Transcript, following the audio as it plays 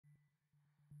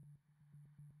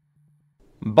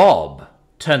Bob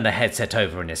turned the headset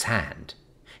over in his hand,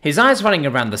 his eyes running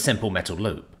around the simple metal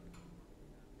loop.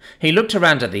 He looked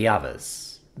around at the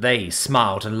others. They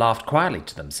smiled and laughed quietly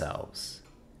to themselves.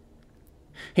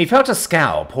 He felt a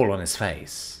scowl pull on his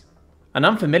face, an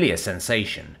unfamiliar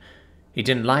sensation. He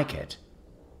didn't like it.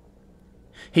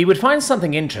 He would find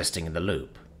something interesting in the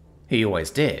loop. He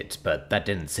always did, but that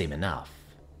didn't seem enough.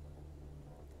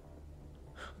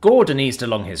 Gordon eased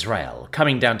along his rail,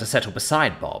 coming down to settle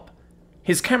beside Bob.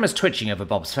 His camera's twitching over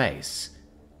Bob's face.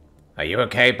 "Are you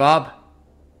okay, Bob?"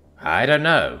 "I don't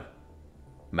know.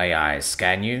 May I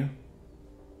scan you?"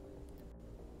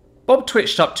 Bob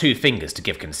twitched up 2 fingers to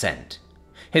give consent,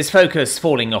 his focus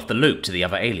falling off the loop to the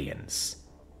other aliens,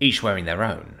 each wearing their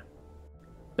own.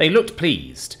 They looked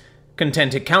pleased,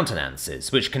 contented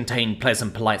countenances which contained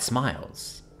pleasant, polite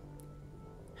smiles.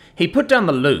 He put down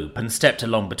the loop and stepped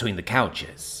along between the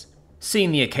couches,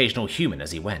 seeing the occasional human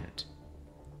as he went.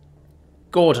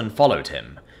 Gordon followed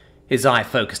him, his eye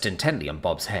focused intently on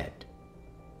Bob's head.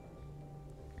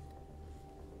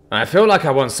 "I feel like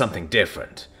I want something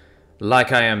different,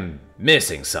 like I am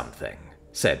missing something,"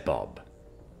 said Bob.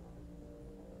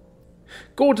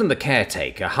 Gordon the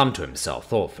caretaker hummed to himself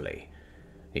thoughtfully.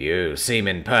 "You seem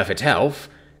in perfect health.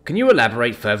 Can you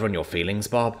elaborate further on your feelings,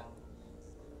 Bob?"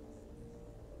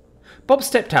 Bob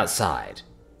stepped outside,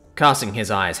 casting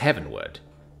his eyes heavenward,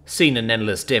 seeing an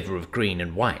endless diver of green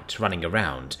and white running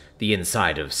around the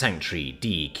inside of Sanctuary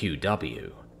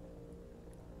DQW.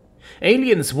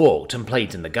 Aliens walked and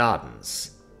played in the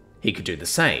gardens. He could do the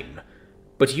same,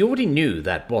 but he already knew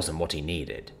that wasn't what he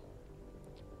needed.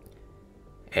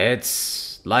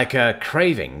 "It's like a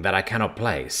craving that I cannot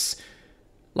place.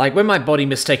 Like when my body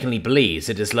mistakenly believes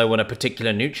it is low on a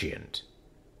particular nutrient."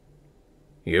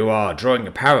 "You are drawing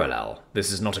a parallel.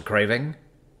 This is not a craving?"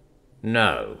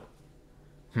 "No."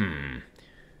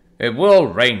 It will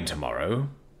rain tomorrow.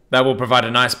 That will provide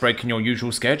a nice break in your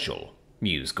usual schedule,"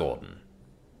 mused Gordon.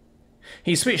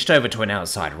 He switched over to an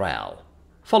outside rail,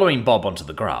 following Bob onto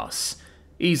the grass,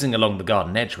 easing along the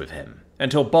garden edge with him,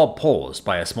 until Bob paused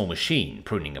by a small machine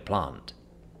pruning a plant.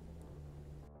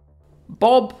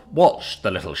 Bob watched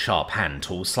the little sharp hand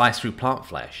tool slice through plant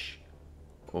flesh.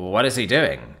 "What is he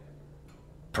doing?"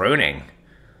 "Pruning.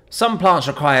 Some plants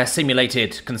require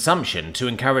simulated consumption to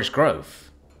encourage growth."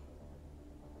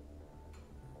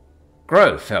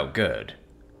 Growth felt good.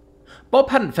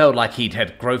 Bob hadn't felt like he'd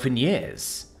had growth in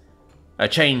years. A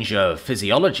change of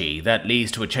physiology that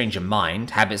leads to a change of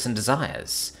mind, habits and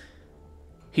desires.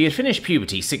 He had finished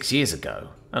puberty 6 years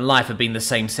ago, and life had been the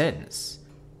same since.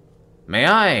 "May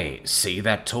I see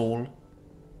that tool?"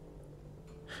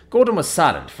 Gordon was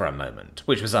silent for a moment,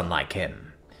 which was unlike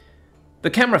him. The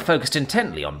camera focused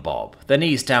intently on Bob, then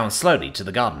eased down slowly to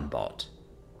the garden bot.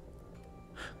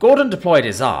 Gordon deployed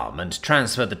his arm and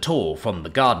transferred the tool from the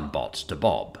garden bot to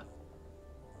Bob.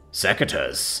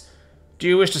 "Secateurs, do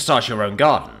you wish to start your own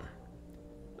garden?"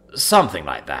 "Something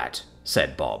like that,"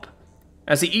 said Bob,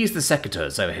 as he eased the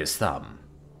secateurs over his thumb.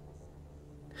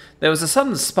 There was a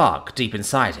sudden spark deep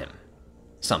inside him.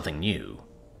 Something new.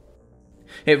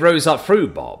 It rose up through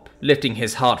Bob, lifting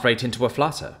his heart rate into a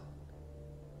flutter.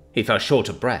 He fell short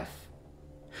of breath.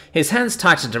 His hands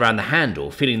tightened around the handle,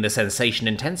 feeling the sensation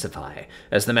intensify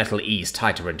as the metal eased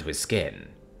tighter into his skin.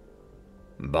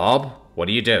 "Bob, what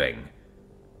are you doing?"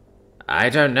 "I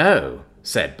don't know,"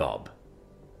 said Bob.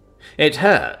 It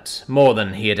hurt, more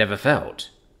than he had ever felt.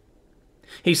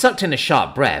 He sucked in a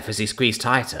sharp breath as he squeezed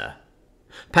tighter,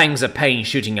 pangs of pain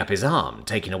shooting up his arm,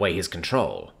 taking away his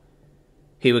control.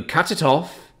 He would cut it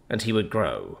off, and he would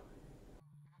grow.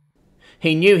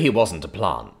 He knew he wasn't a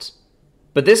plant,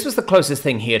 but this was the closest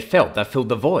thing he had felt that filled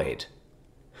the void,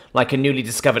 like a newly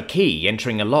discovered key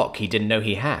entering a lock he didn't know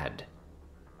he had.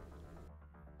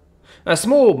 A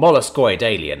small molluscoid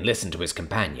alien listened to his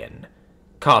companion,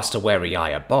 cast a wary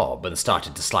eye at Bob, and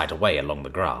started to slide away along the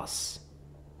grass.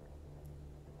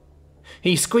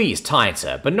 He squeezed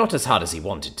tighter, but not as hard as he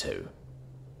wanted to.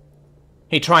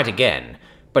 He tried again,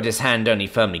 but his hand only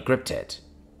firmly gripped it.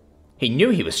 He knew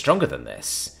he was stronger than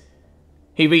this.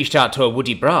 He reached out to a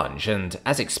woody branch, and,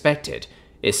 as expected,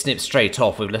 it snipped straight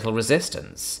off with little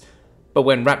resistance, but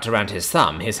when wrapped around his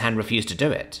thumb, his hand refused to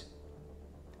do it.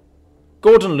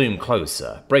 Gordon loomed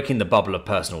closer, breaking the bubble of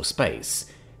personal space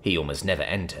he almost never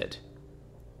entered.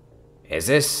 "Is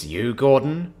this you,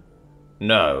 Gordon?"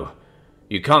 "No.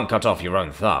 You can't cut off your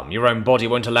own thumb. Your own body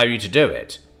won't allow you to do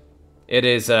it. It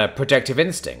is a protective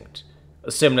instinct,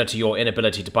 similar to your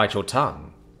inability to bite your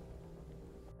tongue."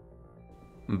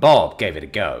 Bob gave it a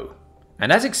go,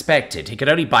 and as expected, he could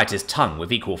only bite his tongue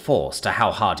with equal force to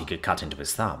how hard he could cut into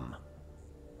his thumb.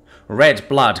 Red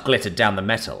blood glittered down the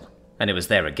metal, and it was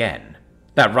there again,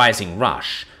 That rising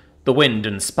rush, the wind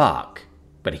and spark,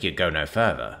 but he could go no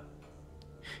further.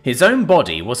 His own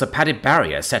body was a padded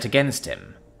barrier set against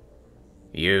him.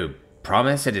 "You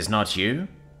promise it is not you?"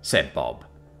 said Bob.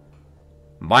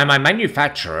 "By my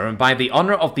manufacturer and by the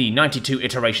honor of the 92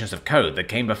 iterations of code that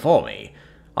came before me,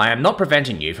 I am not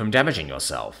preventing you from damaging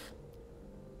yourself.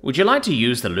 Would you like to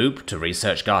use the loop to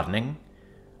research gardening?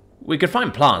 We could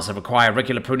find plants that require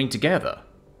regular pruning together."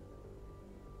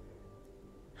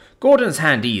 Gordon's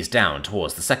hand eased down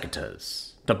towards the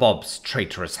secateurs, to Bob's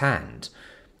traitorous hand,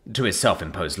 to his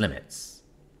self-imposed limits.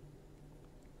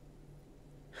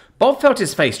 Bob felt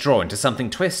his face draw into something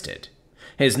twisted,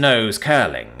 his nose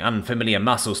curling, unfamiliar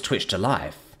muscles twitched to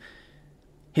life.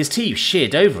 His teeth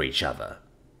sheared over each other,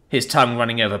 his tongue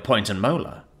running over point and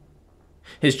molar.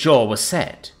 His jaw was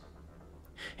set.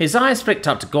 His eyes flicked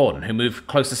up to Gordon, who moved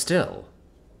closer still.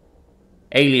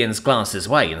 Aliens glanced his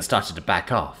way and started to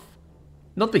back off.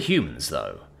 Not the humans,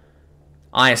 though.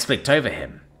 Eyes flicked over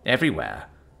him, everywhere.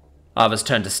 Others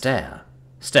turned to stare,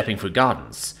 stepping through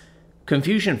gardens,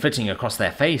 confusion flitting across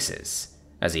their faces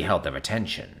as he held their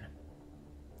attention.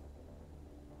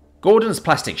 Gordon's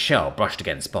plastic shell brushed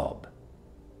against Bob.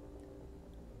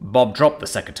 Bob dropped the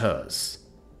secateurs.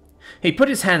 He put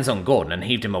his hands on Gordon and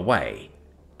heaved him away,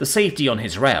 the safety on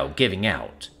his rail giving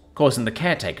out, causing the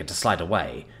caretaker to slide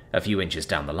away a few inches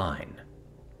down the line.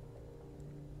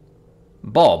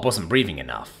 Bob wasn't breathing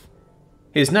enough.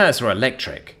 His nerves were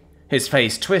electric, his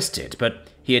face twisted, but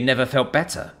he had never felt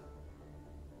better.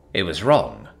 It was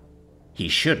wrong. He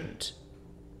shouldn't.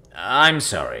 "I'm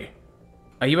sorry.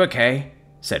 Are you okay?"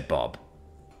 said Bob.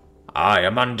 "I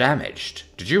am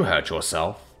undamaged. Did you hurt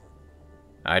yourself?"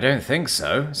 "I don't think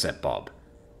so," said Bob.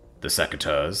 "The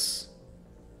secateurs?"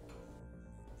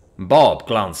 Bob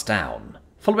glanced down,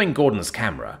 following Gordon's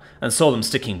camera, and saw them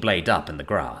sticking blade up in the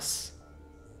grass.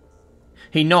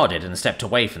 He nodded and stepped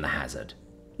away from the hazard,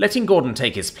 letting Gordon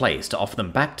take his place to offer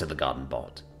them back to the garden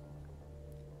bot.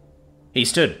 He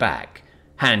stood back,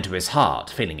 hand to his heart,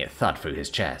 feeling it thud through his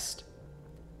chest.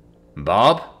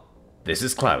 "Bob, this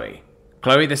is Chloe.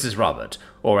 Chloe, this is Robert,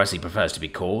 or as he prefers to be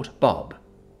called, Bob."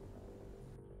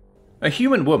 A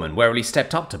human woman warily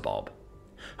stepped up to Bob,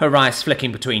 her eyes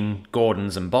flicking between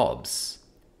Gordon's and Bob's,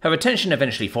 her attention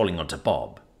eventually falling onto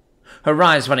Bob, her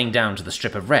eyes running down to the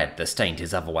strip of red that stained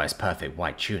his otherwise perfect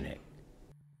white tunic.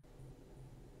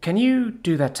 "Can you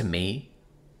do that to me?"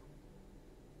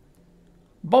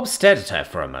 Bob stared at her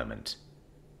for a moment.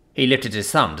 He lifted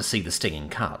his thumb to see the stinging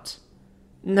cut.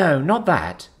 "No, not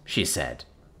that," she said.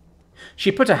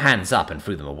 She put her hands up and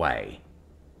threw them away.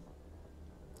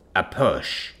 "A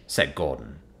push," said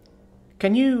Gordon.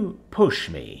 "Can you push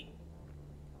me?"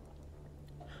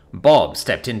 Bob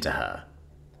stepped into her,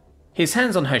 his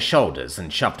hands on her shoulders,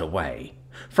 and shoved away,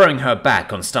 throwing her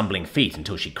back on stumbling feet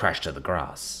until she crashed to the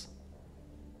grass.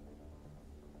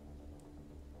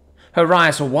 Her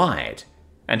eyes were wide,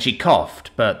 and she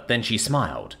coughed, but then she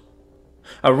smiled,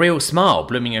 a real smile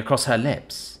blooming across her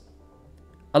lips.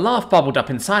 A laugh bubbled up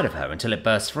inside of her until it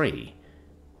burst free.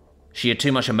 She had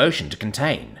too much emotion to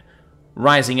contain,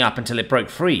 rising up until it broke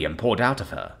free and poured out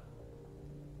of her.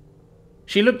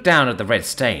 She looked down at the red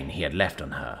stain he had left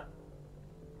on her.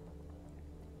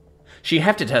 She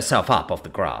hefted herself up off the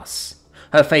grass,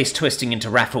 her face twisting into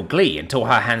wrathful glee until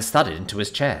her hands thudded into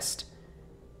his chest.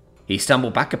 He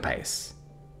stumbled back a pace.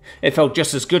 It felt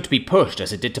just as good to be pushed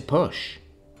as it did to push.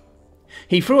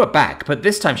 He threw her back, but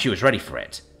this time she was ready for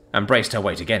it, and braced her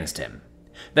weight against him,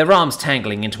 their arms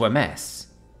tangling into a mess,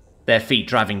 their feet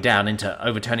driving down into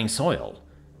overturning soil,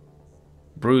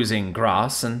 bruising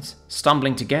grass and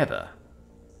stumbling together.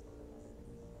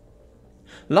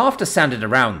 Laughter sounded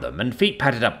around them, and feet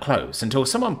padded up close until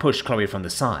someone pushed Chloe from the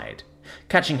side,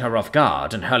 catching her off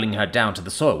guard and hurling her down to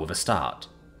the soil with a start.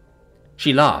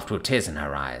 She laughed with tears in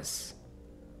her eyes.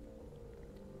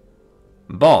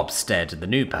 Bob stared at the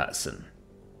new person.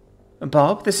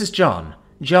 "Bob, this is John.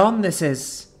 John, this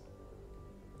is..."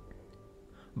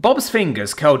 Bob's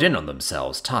fingers curled in on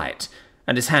themselves tight,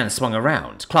 and his hand swung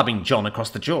around, clubbing John across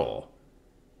the jaw.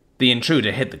 The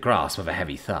intruder hit the grass with a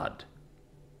heavy thud.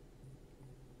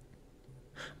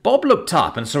 Bob looked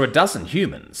up and saw a dozen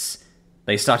humans.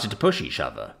 They started to push each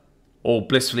other, all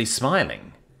blissfully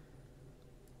smiling.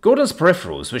 Gordon's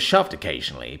peripherals were shoved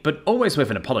occasionally, but always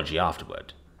with an apology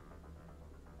afterward.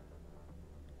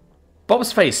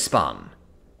 Bob's face spun.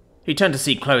 He turned to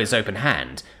see Chloe's open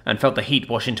hand and felt the heat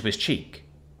wash into his cheek.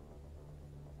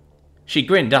 She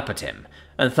grinned up at him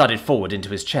and thudded forward into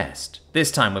his chest,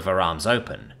 this time with her arms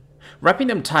open, wrapping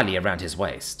them tightly around his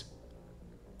waist.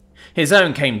 His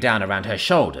own came down around her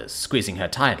shoulders, squeezing her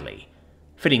tightly,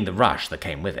 feeling the rush that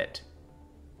came with it.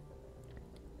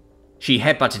 She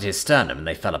headbutted his sternum and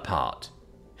they fell apart,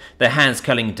 their hands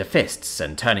curling into fists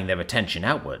and turning their attention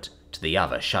outward to the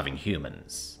other shoving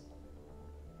humans.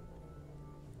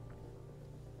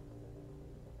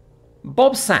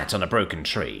 Bob sat on a broken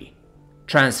tree,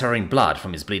 transferring blood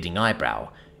from his bleeding eyebrow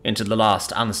into the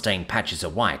last unstained patches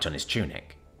of white on his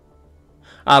tunic.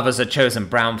 Others had chosen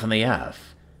brown from the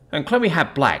earth, and Chloe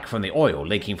had black from the oil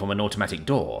leaking from an automatic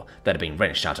door that had been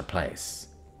wrenched out of place.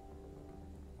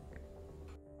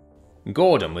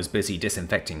 Gordon was busy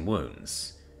disinfecting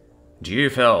wounds. "Do you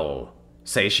feel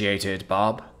satiated,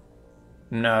 Bob?"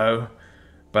 "No,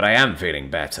 but I am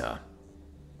feeling better."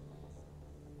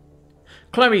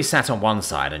 Chloe sat on one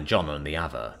side and John on the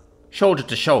other, shoulder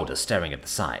to shoulder staring at the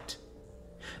sight,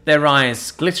 their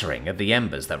eyes glittering at the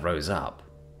embers that rose up.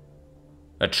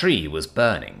 A tree was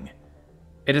burning.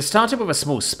 It had started with a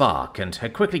small spark and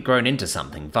had quickly grown into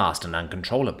something vast and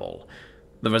uncontrollable.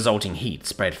 The resulting heat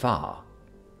spread far.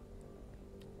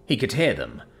 He could hear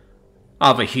them.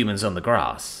 Other humans on the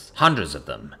grass, hundreds of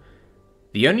them.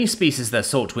 The only species that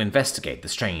sought to investigate the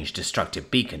strange,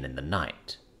 destructive beacon in the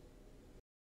night.